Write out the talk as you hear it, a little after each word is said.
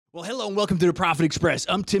Well, hello and welcome to the Profit Express.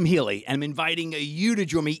 I'm Tim Healy, and I'm inviting you to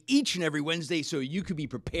join me each and every Wednesday so you can be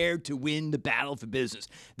prepared to win the battle for business.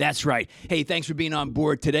 That's right. Hey, thanks for being on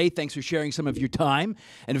board today. Thanks for sharing some of your time.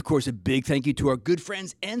 And of course, a big thank you to our good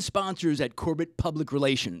friends and sponsors at Corbett Public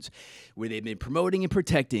Relations, where they've been promoting and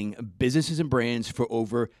protecting businesses and brands for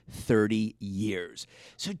over 30 years.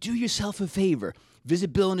 So do yourself a favor.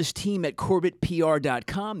 Visit Bill and his team at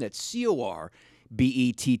CorbettPR.com. That's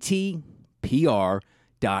CorbettPR.com.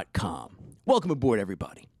 Welcome aboard,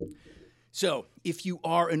 everybody. So, if you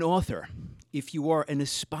are an author, if you are an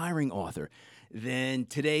aspiring author, then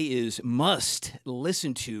today is must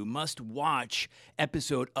listen to, must watch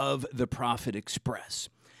episode of The Profit Express.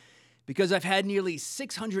 Because I've had nearly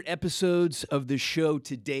 600 episodes of the show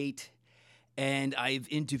to date, and I've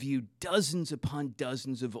interviewed dozens upon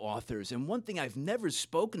dozens of authors. And one thing I've never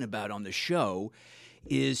spoken about on the show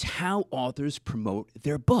is how authors promote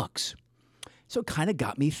their books. So it kind of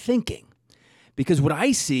got me thinking, because what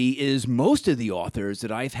I see is most of the authors that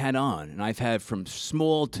I've had on, and I've had from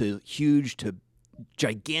small to huge to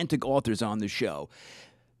gigantic authors on the show,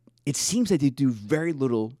 it seems that they do very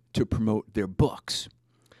little to promote their books.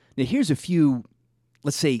 Now, here's a few,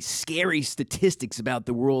 let's say, scary statistics about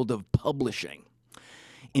the world of publishing.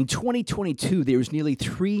 In 2022, there was nearly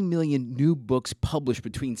 3 million new books published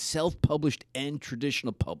between self-published and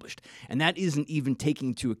traditional published. And that isn't even taking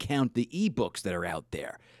into account the ebooks that are out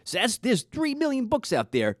there. So there's 3 million books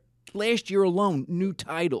out there last year alone, new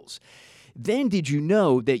titles. Then did you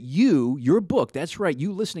know that your book, that's right,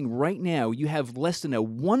 you listening right now, you have less than a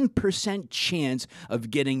 1% chance of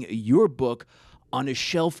getting your book on a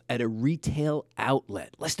shelf at a retail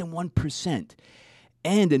outlet? Less than 1%.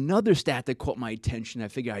 And another stat that caught my attention, I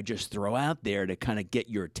figure I'd just throw out there to kind of get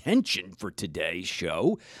your attention for today's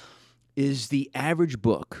show, is the average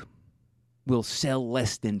book will sell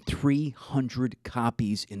less than 300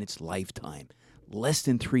 copies in its lifetime. Less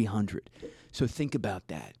than 300. So think about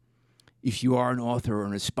that. If you are an author or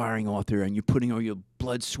an aspiring author and you're putting all your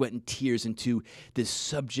blood, sweat, and tears into this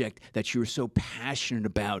subject that you're so passionate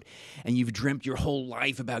about, and you've dreamt your whole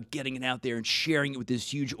life about getting it out there and sharing it with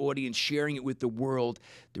this huge audience, sharing it with the world,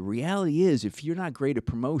 the reality is, if you're not great at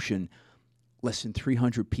promotion, less than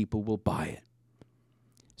 300 people will buy it.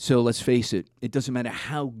 So let's face it, it doesn't matter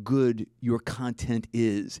how good your content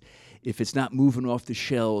is. If it's not moving off the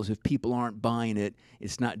shelves, if people aren't buying it,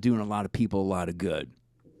 it's not doing a lot of people a lot of good.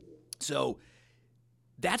 So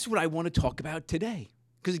that's what I want to talk about today.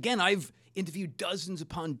 Because again, I've interviewed dozens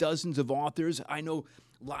upon dozens of authors. I know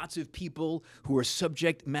lots of people who are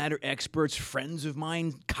subject matter experts, friends of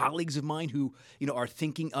mine, colleagues of mine who, are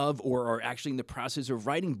thinking of or are actually in the process of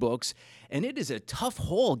writing books. And it is a tough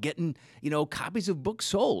haul getting, copies of books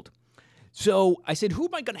sold. So I said, who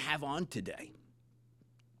am I going to have on today?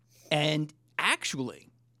 And actually,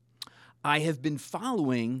 I have been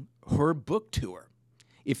following her book tour.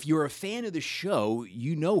 If you're a fan of the show,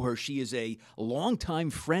 you know her. She is a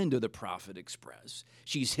longtime friend of the Profit Express.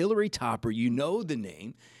 She's Hillary Topper. You know the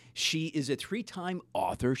name. She is a 3-time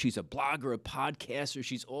author. She's a blogger, a podcaster.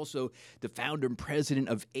 She's also the founder and president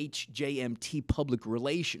of HJMT Public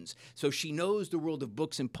Relations. So she knows the world of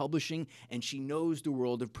books and publishing, and she knows the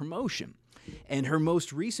world of promotion. And her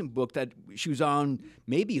most recent book that she was on,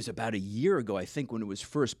 maybe it was about a year ago, I think, when it was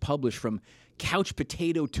first published, From Couch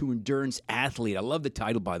Potato to Endurance Athlete. I love the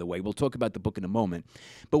title, by the way. We'll talk about the book in a moment.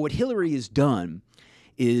 But what Hillary has done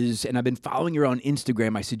is, and I've been following her on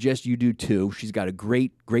Instagram. I suggest you do too. She's got a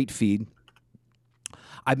great feed.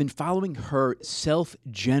 I've been following her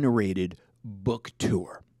self-generated book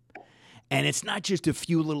tour. And it's not just a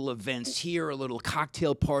few little events here, a little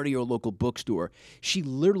cocktail party or a local bookstore. She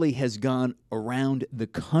literally has gone around the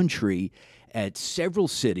country at several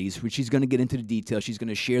cities, which she's going to get into the details. She's going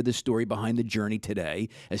to share the story behind the journey today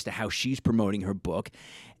as to how she's promoting her book.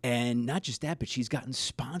 And not just that, but she's gotten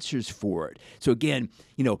sponsors for it. So again,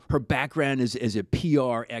 her background as a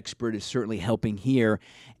PR expert is certainly helping here.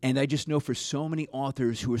 And I just know for so many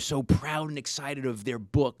authors who are so proud and excited of their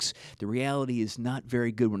books, the reality is not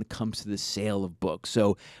very good when it comes to the sale of books.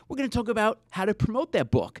 So we're going to talk about how to promote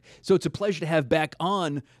that book. So it's a pleasure to have back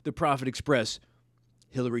on the Profit Express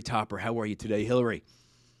Hillary Topper. How are you today, Hillary?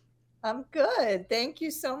 I'm good. Thank you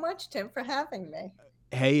so much, Tim, for having me.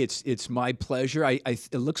 Hey, it's my pleasure.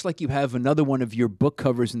 It looks like you have another one of your book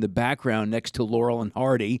covers in the background next to Laurel and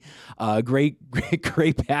Hardy. Great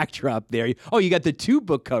backdrop there. Oh, you got the 2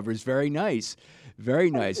 book covers. Very nice.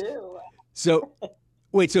 Very nice. I do. So,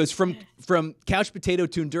 wait. So it's from Couch Potato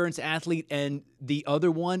to Endurance Athlete, and the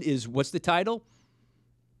other one is, what's the title?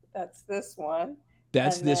 That's this one.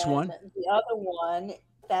 That's And this then one. the other one,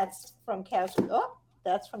 that's from Couch. Oh,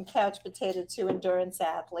 That's from Couch Potato to Endurance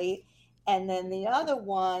Athlete. And then the other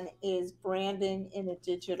one is Branding in a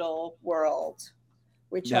Digital World,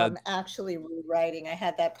 which Now, I'm actually rewriting. I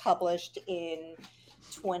had that published in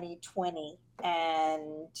 2020,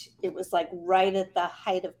 and it was like right at the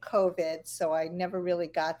height of COVID, so I never really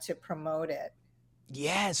got to promote it.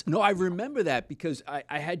 yes, no, I remember that because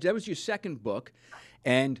I had that was your second book,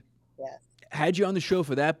 and Yes. had you on the show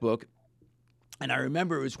for that book. And I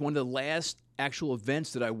remember it was one of the last actual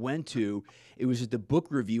events that I went to. It was at the Book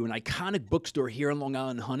Review, an iconic bookstore here in Long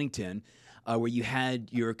Island, Huntington, where you had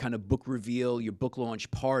your kind of book reveal, your book launch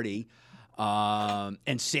party.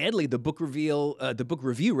 And sadly, the book review, the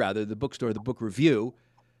bookstore, the Book Review,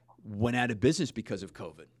 went out of business because of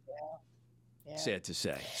COVID. Yeah. Sad to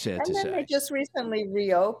say. Sad to And then they say. just recently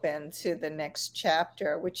reopened to the next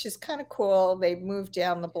chapter, which is kind of cool. They moved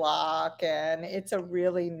down the block, and it's a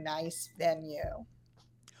really nice venue.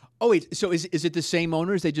 Oh wait, so is it the same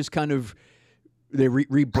owners? They just kind of they're I think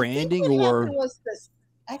rebranding, what happened or was this.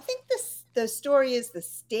 I think the story is the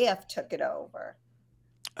staff took it over.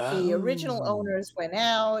 The original oh. owners went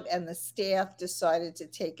out, and the staff decided to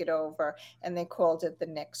take it over, and they called it the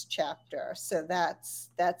Next Chapter. So that's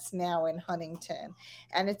now in Huntington,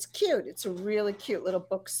 and it's cute. It's a really cute little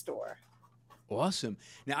bookstore. Awesome.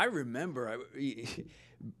 Now I remember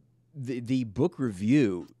the Book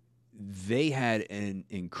Review. They had an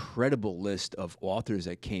incredible list of authors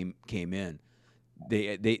that came in.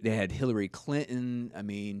 They had Hillary Clinton. I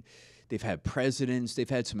mean, they've had presidents. They've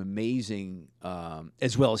had some amazing,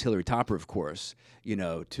 as well as Hillary Topper, of course.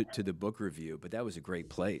 To the Book Review. But that was a great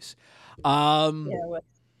place. Yeah,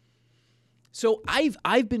 So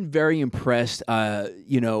I've been very impressed.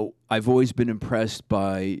 I've always been impressed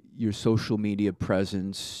by your social media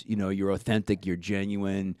presence. You're authentic. You're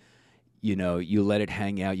genuine. You let it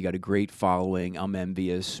hang out. You got a great following. I'm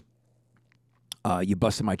envious. You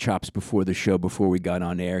busted my chops before the show, before we got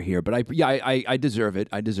on air here, but I deserve it.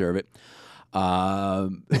 I deserve it.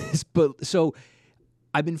 But so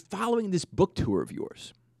I've been following this book tour of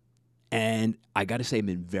yours, and I got to say, I've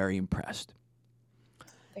been very impressed.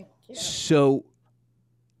 thank you. So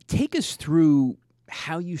take us through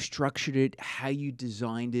how you structured it, how you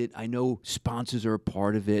designed it. I know sponsors are a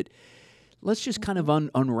part of it. Let's just kind of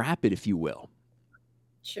unwrap it, if you will.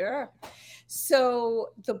 Sure. So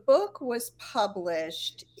the book was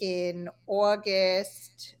published in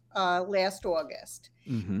August, last August.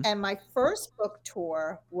 Mm-hmm. And my first book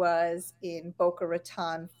tour was in Boca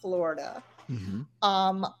Raton, Florida. Mm-hmm.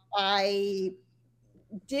 I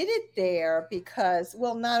did it there because,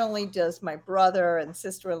 well, not only does my brother and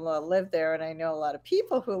sister-in-law live there, and I know a lot of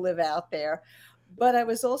people who live out there, but I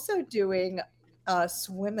was also doing a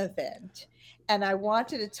swim event, and I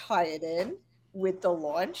wanted to tie it in with the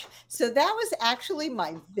launch. So that was actually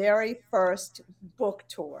my very first book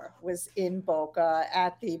tour, was in Boca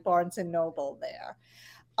at the Barnes and Noble there.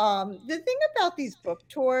 The thing about these book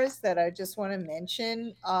tours that I just want to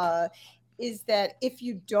mention is that if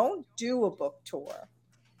you don't do a book tour,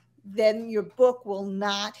 then your book will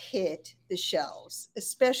not hit the shelves,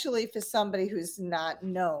 especially for somebody who's not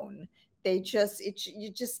known. You're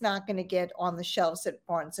just not going to get on the shelves at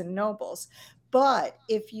Barnes and Nobles. But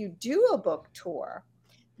if you do a book tour,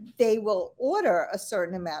 they will order a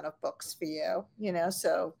certain amount of books for you,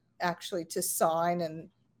 so actually to sign, and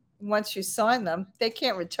once you sign them, they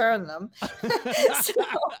can't return them. So,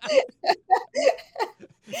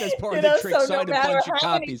 That's part of the trick. so no Sign a matter bunch of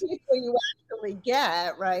how many copies. people you actually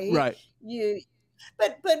get, right? Right. You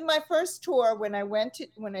but my first tour, when I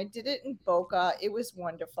did it in Boca, it was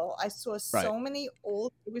wonderful. I saw so Right. many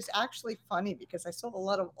it was actually funny because I saw a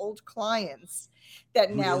lot of old clients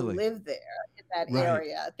that now Really? live there in that Right.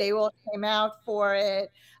 area. They all came out for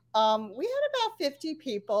it. We had about 50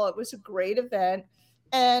 people. It was a great event.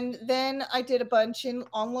 And then I did a bunch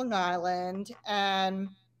on Long Island, and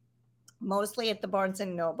mostly at the Barnes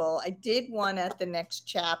and Noble. I did one at the Next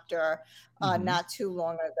Chapter Mm-hmm. not too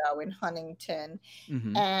long ago in Huntington.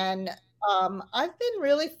 Mm-hmm. And I've been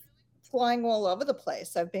really flying all over the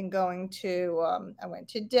place. I've been going to, I went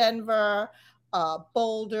to Denver,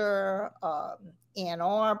 Boulder, Ann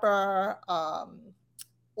Arbor,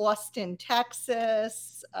 Austin,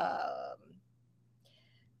 Texas,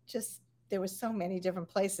 just there were so many different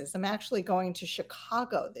places. I'm actually going to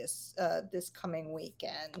Chicago this coming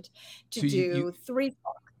weekend to So do 3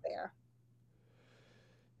 talks there.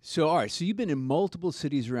 So all right. So you've been in multiple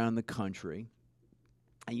cities around the country,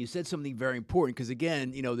 and you said something very important because again,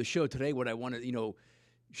 the show today, what I want to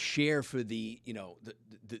share for the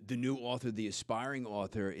the new author, the aspiring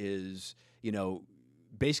author is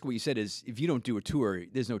basically what you said is if you don't do a tour,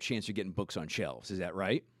 there's no chance you're getting books on shelves. Is that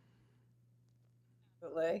right?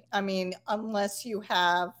 absolutely. I mean, unless you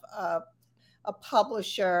have a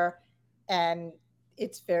publisher, and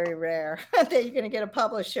it's very rare that you're going to get a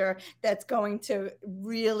publisher that's going to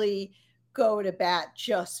really go to bat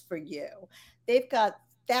just for you. They've got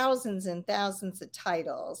thousands and thousands of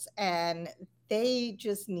titles, and they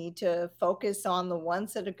just need to focus on the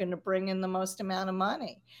ones that are going to bring in the most amount of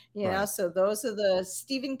money. Right. So those are the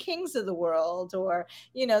Stephen Kings of the world, or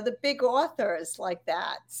the big authors like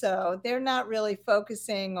that. So they're not really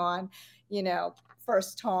focusing on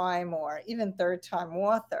first time or even third time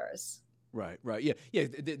authors. Right. Right. Yeah. Yeah.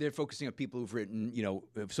 They're focusing on people who've written,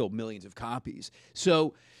 have sold millions of copies.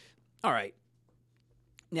 So, all right.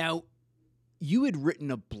 Now, you had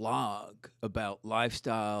written a blog about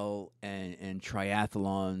lifestyle and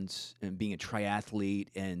triathlons and being a triathlete,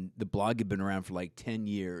 and the blog had been around for like 10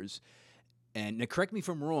 years. And now, correct me if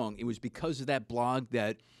I'm wrong, it was because of that blog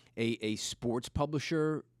that a sports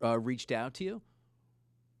publisher reached out to you?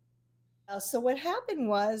 So what happened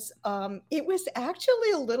was, it was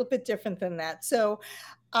actually a little bit different than that. So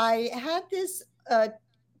I had this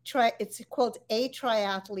it's called a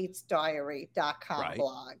triathletesdiary.com Right.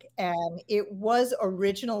 blog, and it was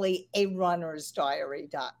originally a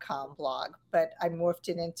runnersdiary.com blog, but I morphed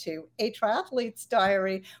it into a triathlete's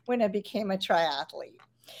diary when I became a triathlete.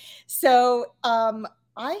 So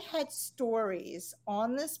I had stories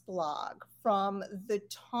on this blog from the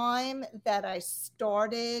time that I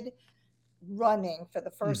started running for the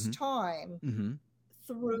Mm-hmm. first time Mm-hmm.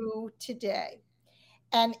 through today.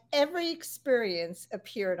 And every experience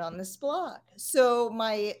appeared on this blog. So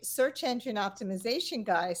my search engine optimization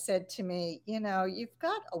guy said to me, you've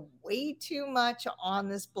got a way too much on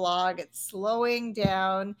this blog. It's slowing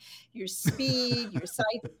down your speed, your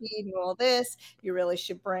site speed, and all this. You really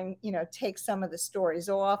should take some of the stories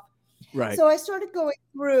off. Right. So I started going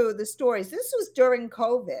through the stories. This was during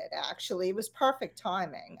COVID, actually. It was perfect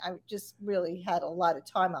timing. I just really had a lot of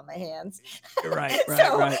time on my hands. Right. Right.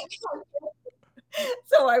 so Right.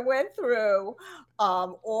 so I went through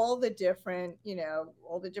all the different,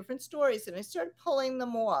 all the different stories, and I started pulling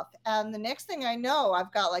them off. And the next thing I know,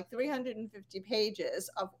 I've got like 350 pages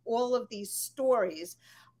of all of these stories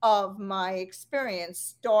of my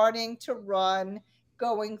experience starting to run,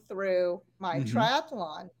 going through my Mm-hmm.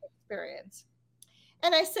 triathlon experience.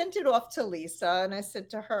 And I sent it off to Lisa, and I said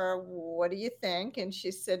to her, "What do you think?" And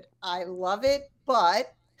she said, "I love it,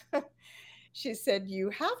 but," she said, "you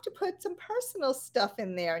have to put some personal stuff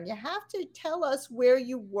in there, and you have to tell us where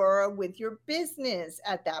you were with your business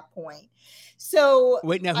at that point." So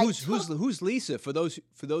Wait, now I who's Lisa? For those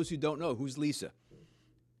who don't know, who's Lisa?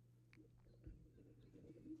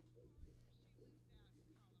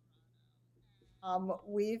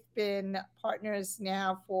 we've been partners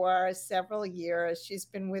now for several years. She's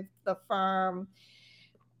been with the firm.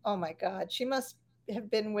 Oh my God, she must have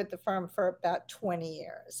been with the firm for about 20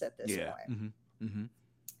 years at this Yeah. point. Mm-hmm. Mm-hmm.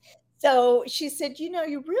 So she said, you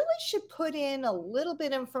really should put in a little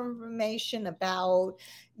bit of information about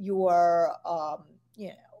your,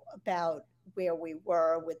 about where we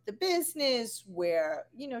were with the business, where,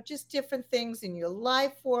 just different things in your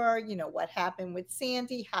life were, what happened with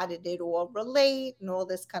Sandy, how did it all relate, and all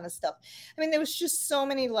this kind of stuff. I mean, there was just so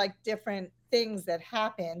many like different things that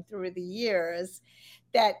happened through the years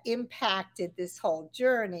that impacted this whole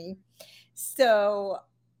journey. So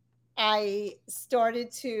I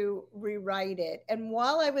started to rewrite it. And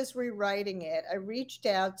while I was rewriting it, I reached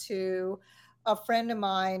out to a friend of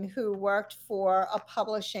mine who worked for a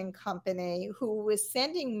publishing company who was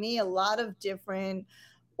sending me a lot of different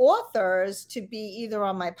authors to be either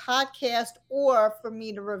on my podcast or for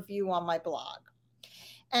me to review on my blog.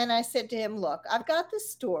 And I said to him, "Look, I've got this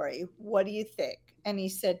story. What do you think?" And he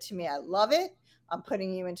said to me, "I love it. I'm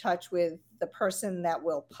putting you in touch with the person that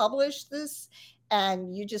will publish this,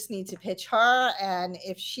 and you just need to pitch her. And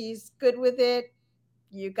if she's good with it,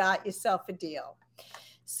 you got yourself a deal."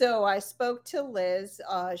 So I spoke to Liz.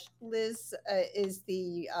 Liz is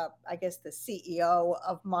I guess, the CEO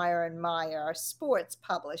of Meyer and Meyer Sports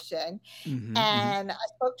Publishing, Mm-hmm. Mm-hmm. and I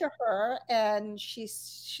spoke to her, and she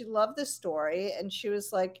loved the story, and she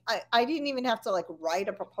was like, I didn't even have to like write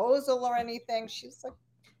a proposal or anything. She's like,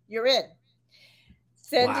 "You're in.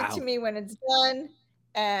 Send it to Wow. me when it's done,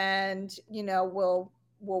 and we'll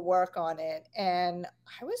work on it." And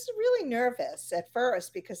I was really nervous at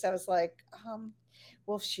first because I was like,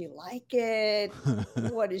 will she like it?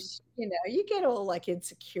 What is, you get all like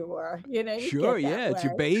insecure, you Sure. get that Yeah. It's way.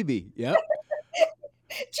 your baby. Yep.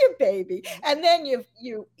 It's your baby. And then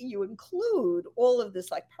you include all of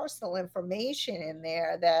this like personal information in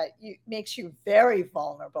there that makes you very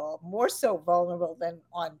vulnerable, more so vulnerable than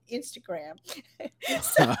on Instagram.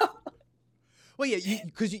 So Well, Well, yeah,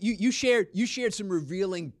 because you shared some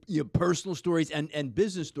revealing, personal stories and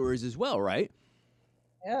business stories as well, right?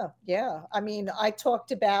 Yeah, yeah. I mean, I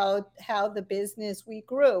talked about how the business we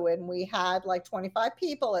grew and we had like 25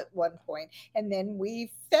 people at one point, and then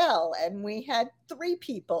we fell and we had 3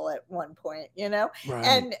 people at one point, you know?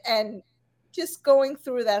 Right. And just going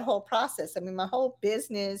through that whole process. I mean, my whole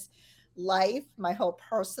business life, my whole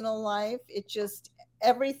personal life, it just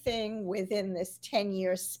everything within this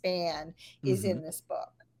 10-year span is Hmm. in this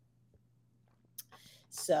book.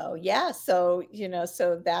 So yeah, so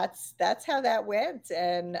so that's how that went.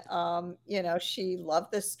 And she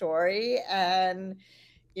loved the story. And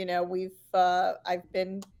we've I've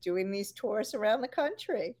been doing these tours around the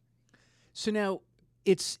country. So now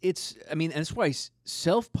it's I mean, and that's why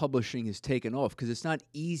self-publishing has taken off because it's not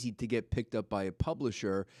easy to get picked up by a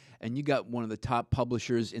publisher, and you got one of the top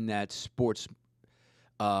publishers in that sports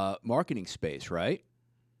marketing space, right?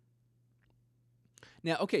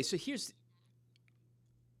 Now, okay, so here's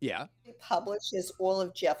yeah. He publishes all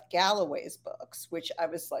of Jeff Galloway's books, which I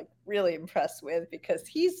was like really impressed with because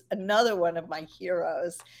he's another one of my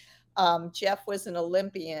heroes. Jeff was an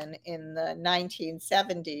Olympian in the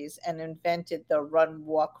 1970s and invented the run,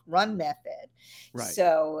 walk, run method. Right.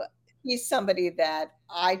 So he's somebody that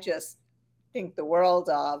I just think the world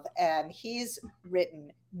of, and he's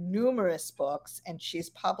written numerous books and she's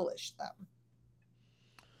published them.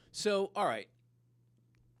 So, all right.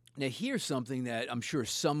 Now, here's something that I'm sure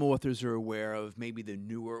some authors are aware of, maybe the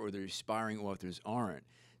newer or the aspiring authors aren't.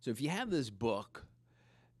 So, if you have this book,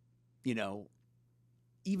 you know,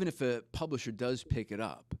 even if a publisher does pick it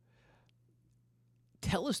up,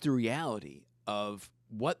 tell us the reality of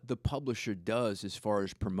what the publisher does as far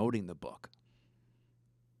as promoting the book.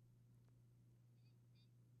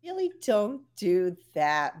 Really don't do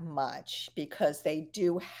that much because they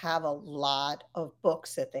do have a lot of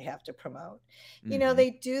books that they have to promote. Hmm. They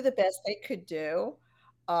do the best they could do.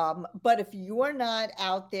 But if you're not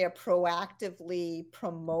out there proactively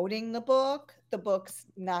promoting the book's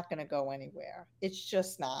not going to go anywhere. It's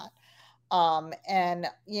just not. And,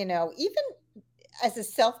 even as a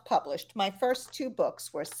self-published, my first 2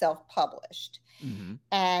 books were self-published. Hmm.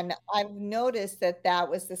 And I've noticed that that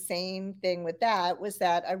was the same thing with that, was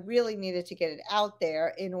that I really needed to get it out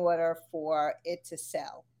there in order for it to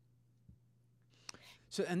sell.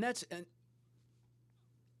 So, and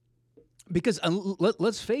because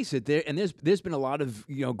let's face it, there's been a lot of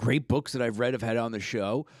great books that I've read, have had on the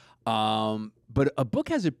show, but a book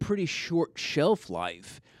has a pretty short shelf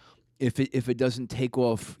life if it doesn't take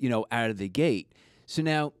off out of the gate. So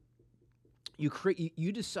now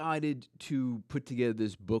you decided to put together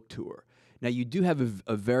this book tour. Now you do have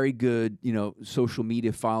a very good social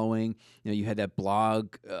media following. You had that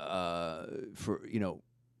blog for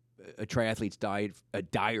a triathlete's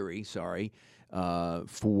diary, sorry,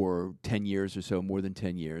 for 10 years or so, more than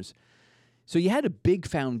 10 years. So you had a big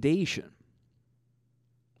foundation,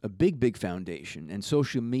 a big foundation, and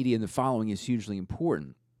social media and the following is hugely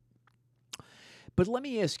important. But let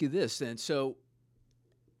me ask you this then. So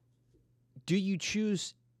do you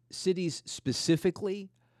choose cities specifically?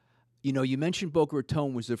 You mentioned Boca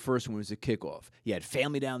Raton was the first one, was a kickoff. You had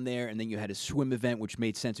family down there, and then you had a swim event, which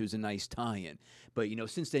made sense. It was a nice tie-in. But,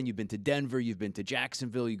 since then, you've been to Denver, you've been to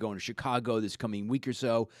Jacksonville, you're going to Chicago this coming week or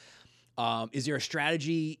so. Is there a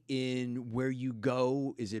strategy in where you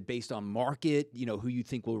go? Is it based on market, who you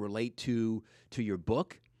think will relate to your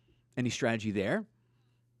book? Any strategy there?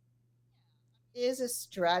 Is a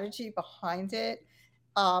strategy behind it.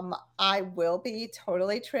 I will be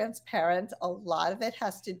totally transparent. A lot of it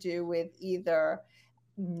has to do with either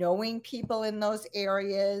knowing people in those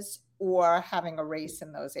areas or having a race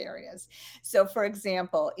in those areas. So, for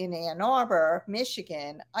example, in Ann Arbor,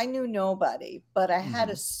 Michigan, I knew nobody, but I had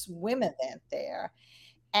a Hmm. swim event there.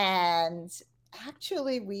 And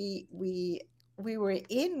actually, we were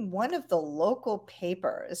in one of the local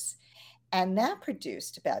papers, and that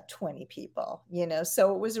produced about 20 people,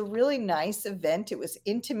 so it was a really nice event. It was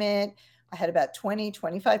intimate. I had about 20,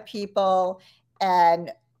 25 people, and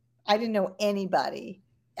I didn't know anybody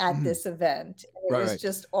at Hmm. this event. It Right, was right.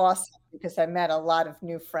 just awesome because I met a lot of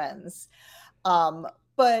new friends.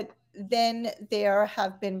 But then there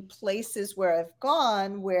have been places where I've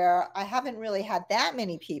gone where I haven't really had that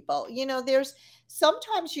many people. There's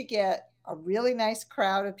sometimes you get a really nice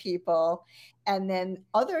crowd of people, and then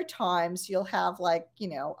other times you'll have like,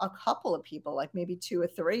 a couple of people, like maybe 2 or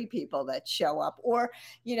 3 people that show up. Or,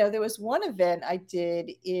 there was one event I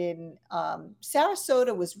did in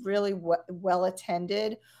Sarasota was really well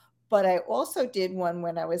attended, but I also did one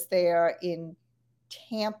when I was there in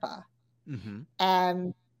Tampa, Hmm.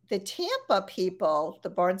 and the Tampa people, the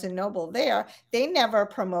Barnes and Noble there, they never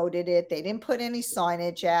promoted it. They didn't put any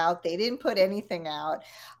signage out. They didn't put anything out.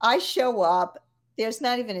 I show up, there's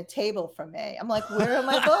not even a table for me. I'm like, where are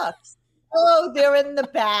my books? Oh, they're in the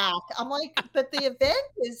back. I'm like, but the event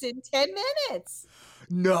is in 10 minutes.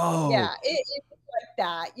 No. Yeah, it's like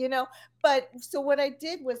that, But so what I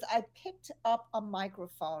did was I picked up a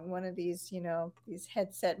microphone, one of these, these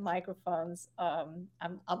headset microphones. I'm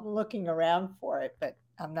looking around for it, but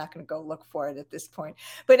I'm not going to go look for it at this point.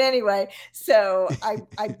 But anyway, so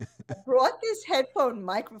I brought this headphone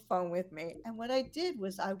microphone with me, and what I did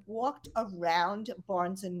was I walked around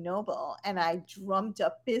Barnes and Noble, and I drummed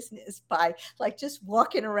up business by like just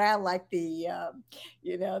walking around like the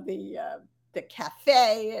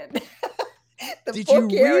cafe and the Did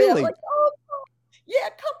book you area. really? Like, oh yeah,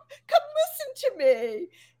 come listen to me.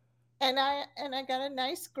 And I got a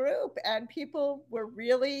nice group, and people were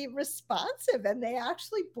really responsive, and they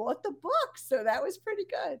actually bought the book. So that was pretty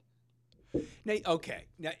good. Now, okay.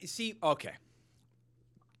 Now, see, okay.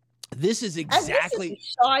 This is And exactly. this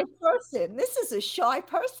is a shy person. This is a shy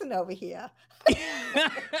person over here.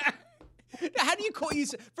 How do you call you?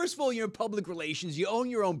 First of all, you're in public relations. You own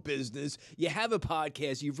your own business. You have a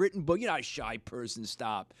podcast. You've written book. You're not a shy person.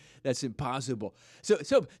 Stop. That's impossible. So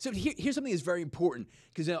here's something that's very important,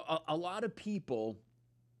 because a lot of people,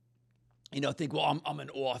 think, well, I'm an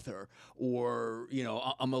author, or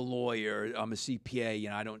I'm a lawyer, I'm a CPA,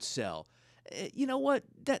 I don't sell. You know what?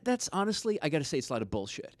 That's honestly, I got to say, it's a lot of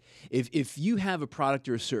bullshit. If you have a product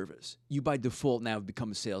or a service, you by default now have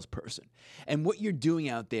become a salesperson. And what you're doing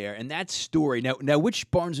out there, and that story. Now, which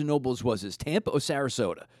Barnes and Nobles was this? Tampa or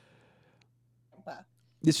Sarasota? Tampa.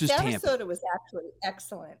 This was Tampa. Sarasota was actually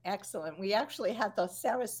excellent. We actually had the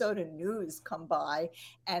Sarasota News come by,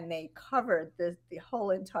 and they covered the whole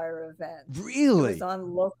entire event. Really? It was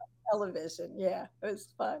on local television. Yeah, it was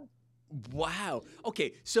fun. Wow.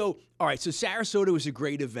 Okay. So, all right. So Sarasota was a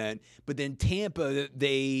great event, but then Tampa,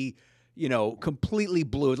 they, completely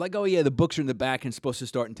blew it. Like, oh yeah, the books are in the back and it's supposed to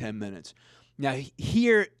start in 10 minutes. Now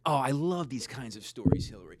here, I love these kinds of stories,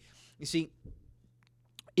 Hillary. You see,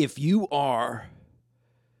 if you are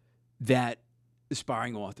that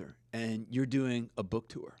aspiring author and you're doing a book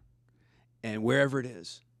tour, and wherever it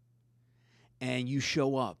is, and you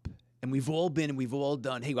show up, and we've all been and we've all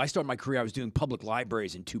done. Hey, I started my career, I was doing public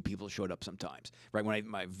libraries, and 2 people showed up sometimes, right?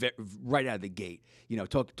 Right out of the gate,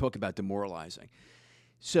 talk about demoralizing.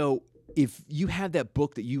 So if you have that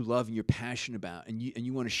book that you love and you're passionate about, and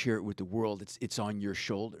you want to share it with the world, it's on your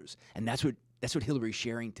shoulders. And that's what Hillary's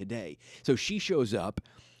sharing today. So she shows up.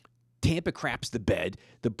 Tampa craps the bed.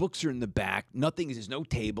 The books are in the back. There's no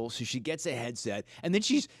table. So she gets a headset. And then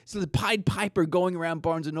she's the Pied Piper going around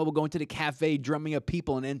Barnes & Noble, going to the cafe, drumming up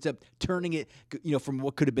people, and ends up turning it, from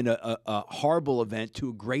what could have been a horrible event to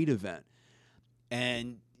a great event.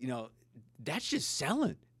 And, that's just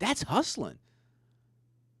selling. That's hustling.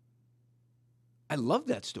 I love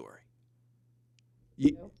that story.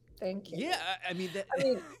 Thank you. Yeah, I mean,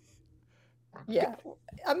 yeah.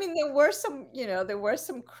 I mean, there were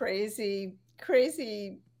some crazy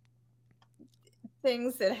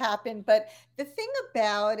things that happened, but the thing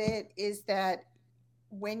about it is that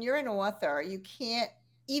when you're an author, you can't,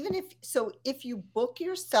 if you book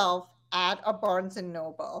yourself at a Barnes and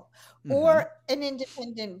Noble or an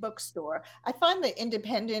independent bookstore, I find the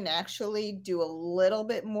independent actually do a little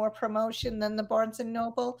bit more promotion than the Barnes and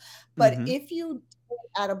Noble. But if you do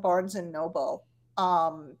it at a Barnes and Noble,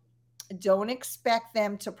 don't expect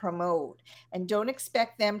them to promote, and don't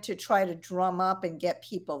expect them to try to drum up and get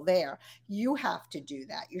people there. You have to do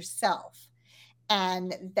that yourself.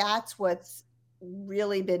 And that's what's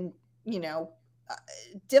really been,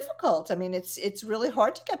 difficult. I mean, it's really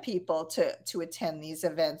hard to get people to attend these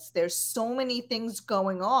events. There's so many things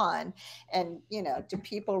going on, and do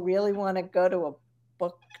people really want to go to a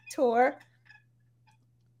book tour?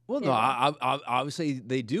 Well, no, obviously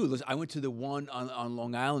they do. Listen, I went to the one on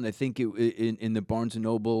Long Island. I think in the Barnes and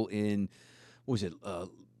Noble in, what was it,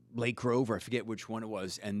 Lake Grove, or I forget which one it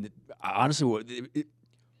was. And honestly,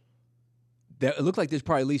 it looked like there's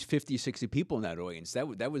probably at least 50, 60 people in that audience.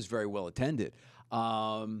 That was very well attended.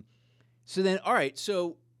 So then, all right,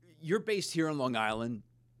 so you're based here on Long Island.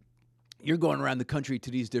 You're going around the country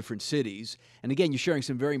to these different cities. And again, you're sharing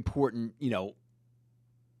some very important,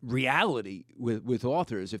 reality with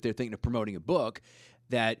authors if they're thinking of promoting a book,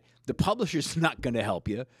 that the publisher's not going to help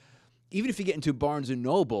you. Even if you get into Barnes &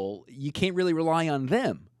 Noble, you can't really rely on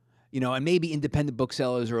them, and maybe independent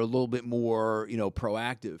booksellers are a little bit more,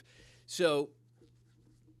 proactive. So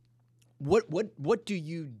what do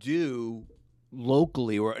you do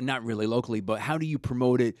locally, or not really locally, but how do you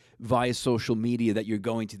promote it via social media that you're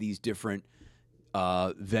going to these different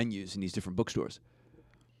venues and these different bookstores?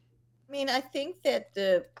 I mean, I think that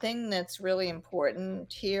the thing that's really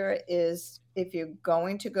important here is if you're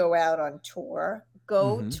going to go out on tour,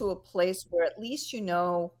 go Mm-hmm. to a place where at least you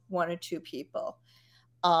know one or two people,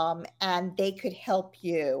 and they could help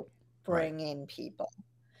you Right. bring in people.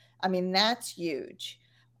 I mean, that's huge.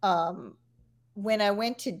 Um, when I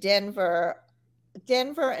went to Denver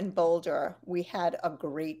and Boulder, we had a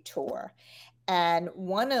great tour. And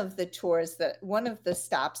one of the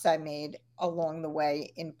stops I made along the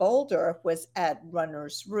way in Boulder was at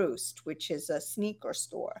Runner's Roost, which is a sneaker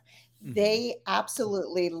store. Mm-hmm. They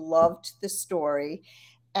absolutely loved the story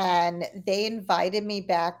and they invited me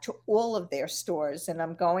back to all of their stores. And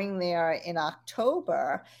I'm going there in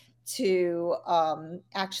October to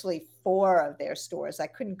actually four of their stores. I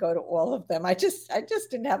couldn't go to all of them. I just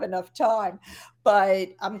didn't have enough time, but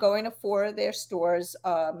I'm going to four of their stores.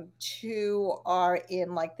 Two are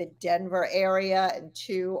in like the Denver area, and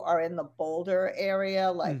two are in the Boulder area,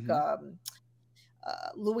 like Mm-hmm.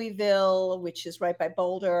 Louisville, which is right by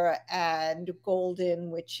Boulder, and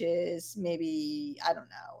Golden, which is maybe, I don't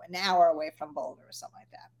know, an hour away from Boulder or something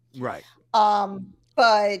like that. Right.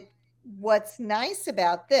 But what's nice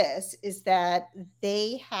about this is that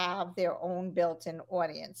they have their own built-in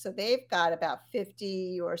audience. So they've got about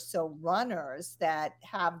 50 or so runners that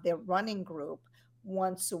have their running group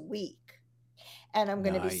once a week. And I'm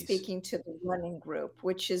going to be Nice. speaking to the running group,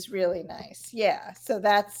 which is really nice. Yeah. So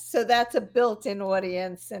that's a built-in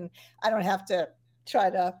audience and I don't have to try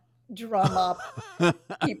to drum up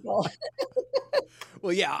people.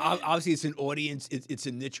 Well, yeah, obviously it's an audience. It's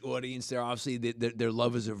a niche audience. They're obviously they're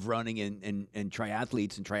lovers of running and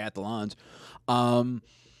triathletes and triathlons. Um,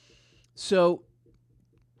 so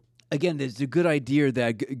again, there's a good idea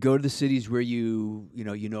that go to the cities where you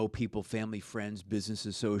know people, family, friends, business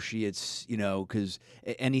associates. Because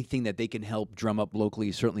anything that they can help drum up locally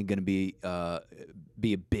is certainly going to be a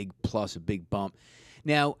big plus, a big bump.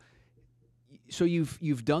 Now, so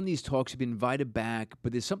you've done these talks, you've been invited back,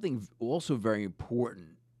 but there's something also very important,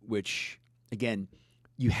 which again,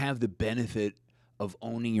 you have the benefit of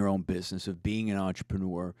owning your own business, of being an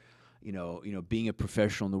entrepreneur, being a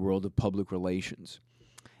professional in the world of public relations,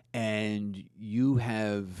 and you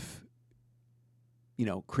have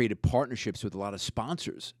created partnerships with a lot of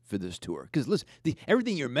sponsors for this tour. Because listen,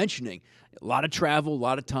 everything you're mentioning, a lot of travel, a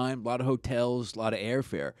lot of time, a lot of hotels, a lot of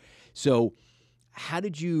airfare. So how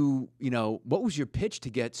did what was your pitch to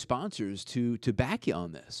get sponsors to back you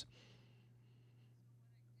on this?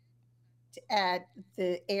 At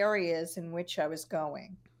the areas in which I was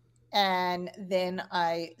going. And then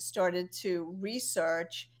I started to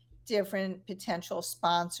research different potential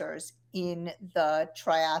sponsors in the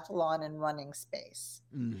triathlon and running space.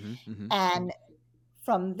 Mm-hmm. Mm-hmm. And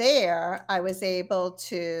from there, I was able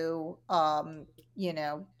to,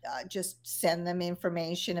 just send them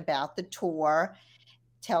information about the tour,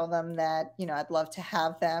 tell them that, I'd love to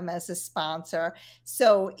have them as a sponsor.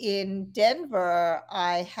 So in Denver,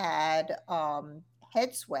 I had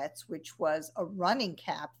Head Sweats, which was a running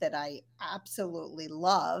cap that I absolutely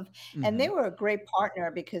love. And Mm-hmm. they were a great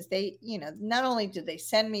partner because they, not only did they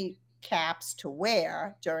send me caps to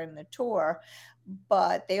wear during the tour,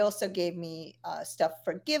 but they also gave me stuff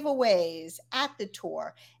for giveaways at the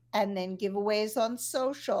tour and then giveaways on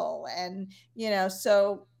social. And,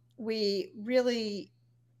 so we really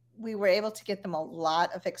we were able to get them a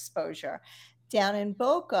lot of exposure. Down in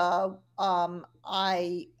Boca,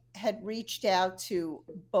 I had reached out to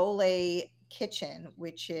Bole Kitchen,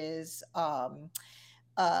 which is uh,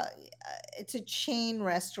 it's a chain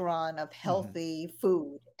restaurant of Mm-hmm. healthy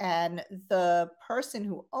food, and the person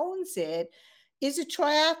who owns it is a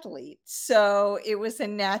triathlete, so it was a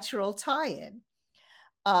natural tie-in.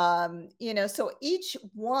 So each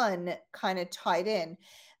one kind of tied in.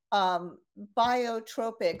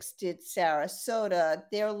 Biotropics did Sarasota.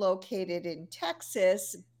 They're located in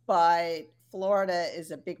Texas, but Florida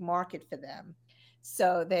is a big market for them.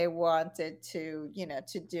 So they wanted to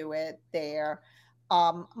do it there.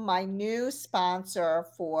 My new sponsor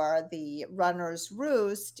for the Runner's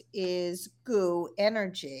Roost is GOO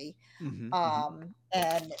Energy. Mm-hmm. Mm-hmm.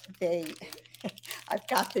 And they I've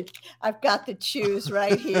got the I've got the choose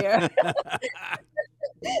right here.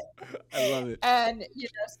 I love it. And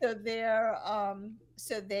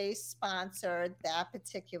so they sponsored that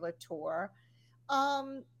particular tour.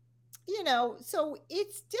 um so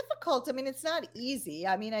it's difficult. I mean, it's not easy.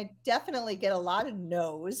 I mean, I definitely get a lot of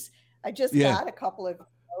no's. I just Yeah, got a couple of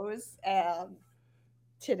no's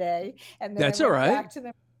today, and then I that's all went right. back to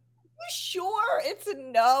them. sure it's a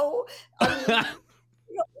no? I mean,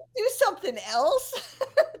 you know, do something else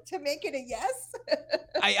to make it a yes.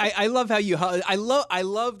 I love how you I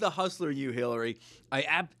love the hustler in you, Hillary.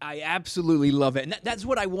 I absolutely love it, and that's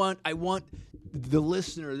what I want. I want the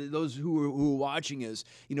listener, those who are watching us,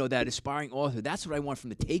 that aspiring author. That's what I want from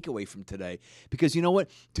the takeaway from today. Because you know what,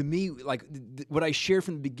 to me, like what I shared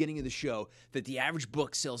from the beginning of the show, that the average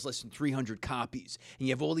book sells less than 300 copies, and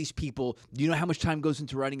you have all these people. Do you know how much time goes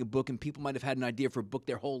into writing a book? And people might have had an idea for a book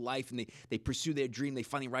their whole life, and they pursue their dream. They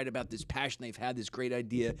finally write about this passion they've had, this great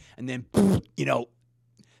idea, and then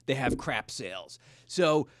they have crap sales.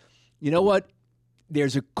 So, you know what?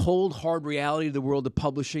 There's a cold, hard reality to the world of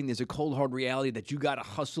publishing. There's a cold, hard reality that you got to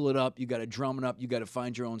hustle it up. You got to drum it up. You got to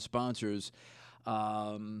find your own sponsors.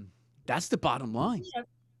 That's the bottom line. Yeah.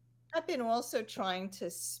 I've been also trying to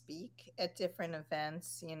speak at different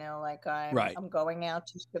events, like I'm Right. I'm going out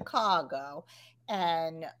to Chicago,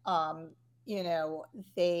 and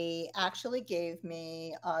they actually gave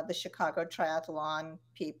me, the Chicago Triathlon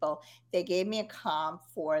people, they gave me a comp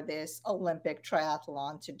for this Olympic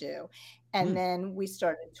triathlon to do. And Hmm. then we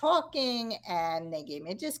started talking, and they gave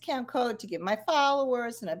me a discount code to give my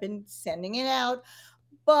followers, and I've been sending it out.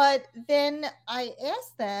 But then I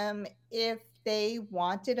asked them if they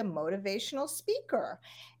wanted a motivational speaker.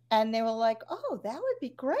 And they were like, "Oh, that would be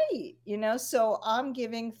great." So I'm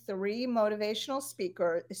giving 3 motivational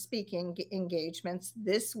speaking engagements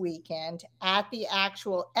this weekend at the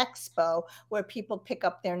actual expo where people pick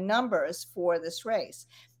up their numbers for this race.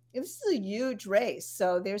 This is a huge race,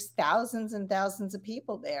 so there's thousands and thousands of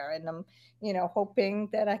people there, and I'm, hoping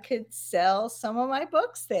that I could sell some of my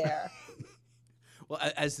books there. Well,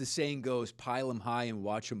 as the saying goes, pile them high and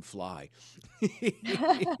watch them fly.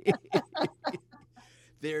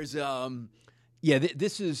 There's yeah,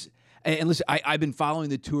 this is, and listen, I've been following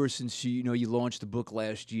the tour since you launched the book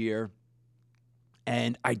last year,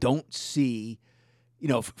 and I don't see,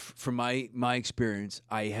 from my experience,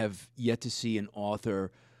 I have yet to see an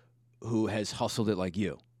author who has hustled it like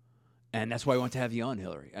you. And that's why I want to have you on,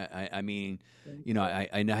 Hillary. I mean, Thank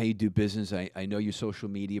I know how you do business. I know your social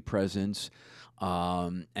media presence.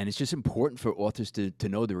 And it's just important for authors to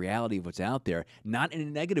know the reality of what's out there, not in a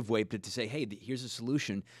negative way, but to say, hey, here's a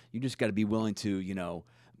solution. You just got to be willing to,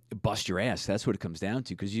 bust your ass. That's what it comes down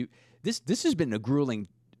to. Because this has been a grueling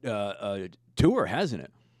tour, hasn't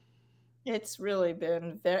it? It's really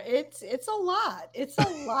been it's a lot. It's a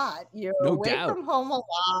lot. You're No away doubt. from home a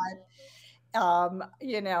lot.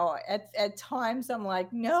 At times I'm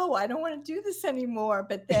like, "No, I don't wanna do this anymore."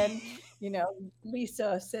 But then,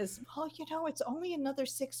 Lisa says, "Well, it's only another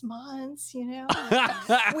 6 months, and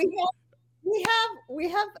we have we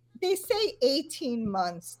have they say 18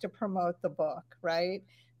 months to promote the book, right?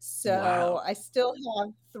 So Wow. I still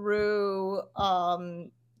have through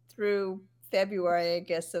February, I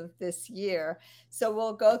guess, of this year. So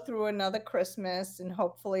we'll go through another Christmas, and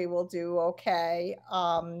hopefully we'll do okay.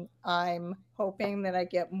 I'm hoping that I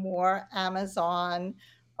get more Amazon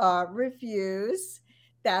reviews.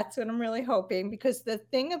 That's what I'm really hoping, because the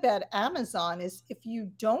thing about Amazon is if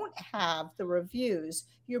you don't have the reviews,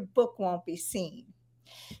 your book won't be seen.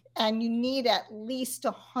 And you need at least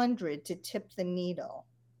 100 to tip the needle.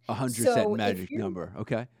 100's that So if magic you number.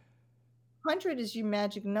 Okay. 100 is your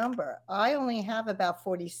magic number. I only have about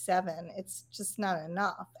 47. It's just not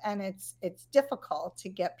enough, and it's difficult to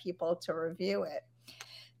get people to review it.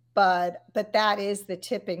 But that is the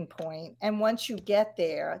tipping point, and once you get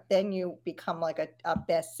there, then you become like a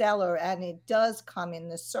bestseller, and it does come in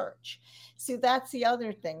the search. See, that's the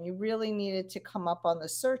other thing. You really needed to come up on the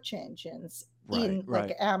search engines Right. in like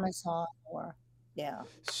Right. Amazon, or yeah.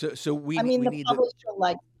 So I mean, we the need the publisher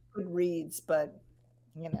like Goodreads, but,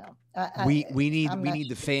 I'm we not need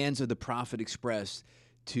the fans of the Profit Express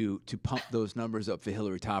to pump those numbers up for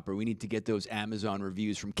Hillary Topper. We need to get those Amazon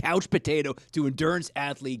reviews from couch potato to endurance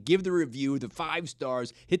athlete. Give the review, the 5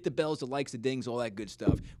 stars, hit the bells, the likes, the dings, all that good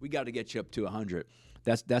stuff. We got to get you up to 100.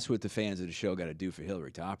 That's what the fans of the show got to do for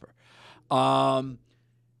Hillary Topper. Um,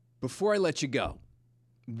 Before I let you go,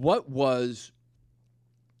 what was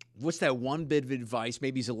what's that one bit of advice?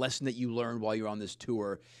 Maybe it's a lesson that you learned while you're on this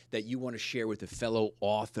tour that you want to share with a fellow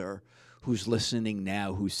author who's listening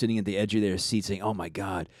now, who's sitting at the edge of their seat saying, "Oh my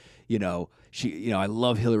God, I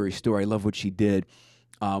love Hillary's story. I love what she did."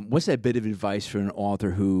 What's that bit of advice for an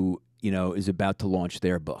author who is about to launch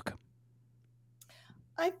their book?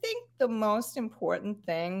 I think the most important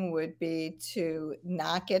thing would be to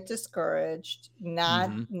not get discouraged,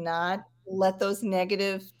 Hmm. not let those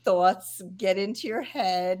negative thoughts get into your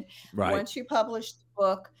head. Right. Once you publish the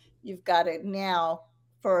book, you've got to now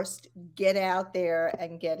first get out there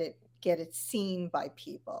and get it seen by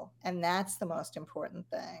people. And that's the most important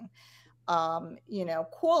thing.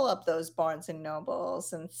 Call up those Barnes and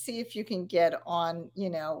Nobles and see if you can get on,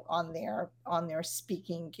 on their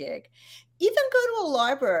speaking gig. Even go to a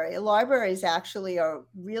library. Libraries actually are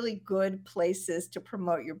really good places to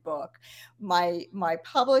promote your book. My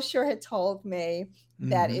publisher had told me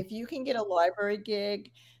that if you can get a library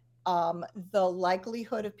gig, the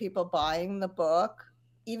likelihood of people buying the book,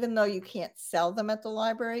 even though you can't sell them at the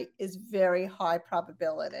library, is very high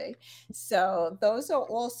probability. So those are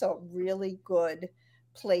also really good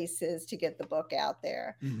places to get the book out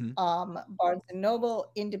there. Barnes and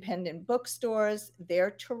Noble, independent bookstores,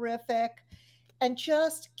 they're terrific. And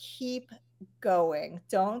just keep going.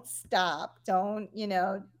 Don't stop. Don't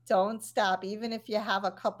stop. Even if you have a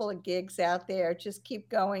couple of gigs out there, just keep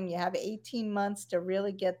going. You have 18 months to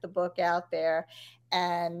really get the book out there.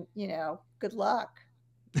 And, good luck.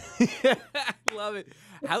 Love it.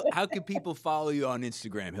 How can people follow you on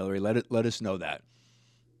Instagram, Hillary? Let us know that.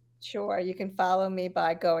 Sure. You can follow me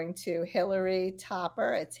by going to Hillary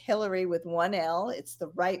Topper. It's Hillary with one L. It's the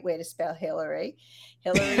right way to spell Hillary.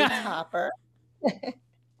 Hillary Topper.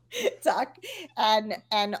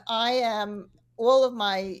 And I am, all of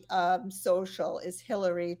my social is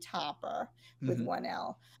Hillary Topper with one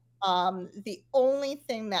L. The only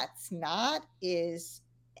thing that's not is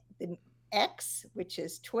the X, which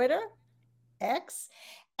is Twitter, X,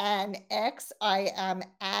 and X I am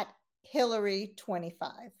at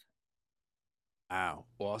Hillary25. Wow,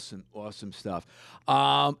 awesome stuff.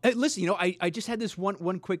 Hey, listen, I just had this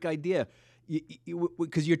one quick idea.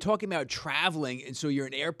 Because you're talking about traveling, and so you're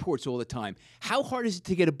in airports all the time. How hard is it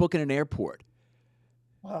to get a book in an airport?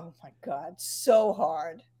 Oh my God, so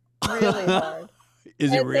hard, really hard.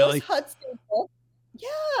 Is it really?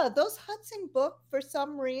 Those Hudson book, for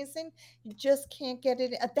some reason, you just can't get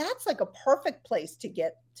it. That's like a perfect place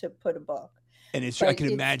to put a book. And I can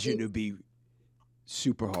imagine it would be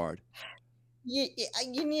super hard. You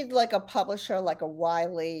need like a publisher like a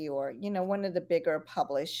Wiley or one of the bigger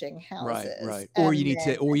publishing houses. Right. Or you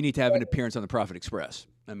need to have an appearance on the Prophet Express.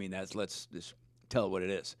 I mean, let's just tell it what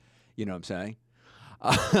it is. You know what I'm saying?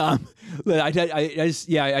 I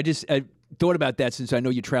just thought about that since I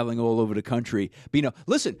know you're traveling all over the country. But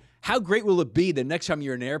listen, how great will it be the next time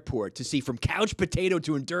you're in an airport to see from couch potato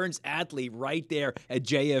to endurance athlete right there at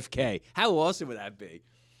JFK? How awesome would that be?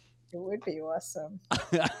 It would be awesome.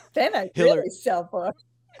 Then I'd really sell books.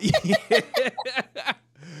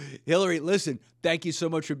 Hillary, listen, thank you so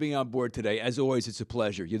much for being on board today. As always, it's a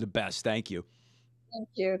pleasure. You're the best. Thank you. Thank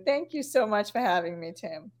you. Thank you so much for having me,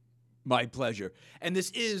 Tim. My pleasure. And this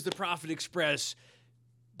is the Prophet Express.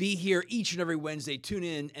 Be here each and every Wednesday. Tune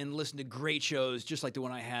in and listen to great shows just like the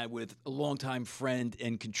one I had with a longtime friend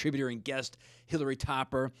and contributor and guest, Hillary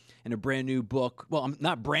Topper, and a brand new book. Well, I'm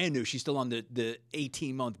not brand new. She's still on the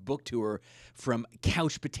 18-month book tour from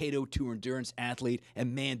couch potato to endurance athlete.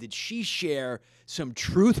 And man, did she share some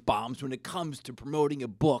truth bombs when it comes to promoting a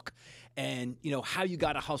book and, how you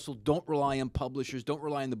got to hustle. Don't rely on publishers. Don't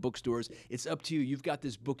rely on the bookstores. It's up to you. You've got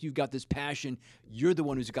this book. You've got this passion. You're the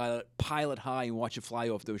one who's got to pile it high and watch it fly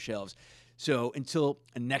off those shelves. So until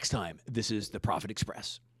next time, this is the Prophet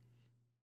Express.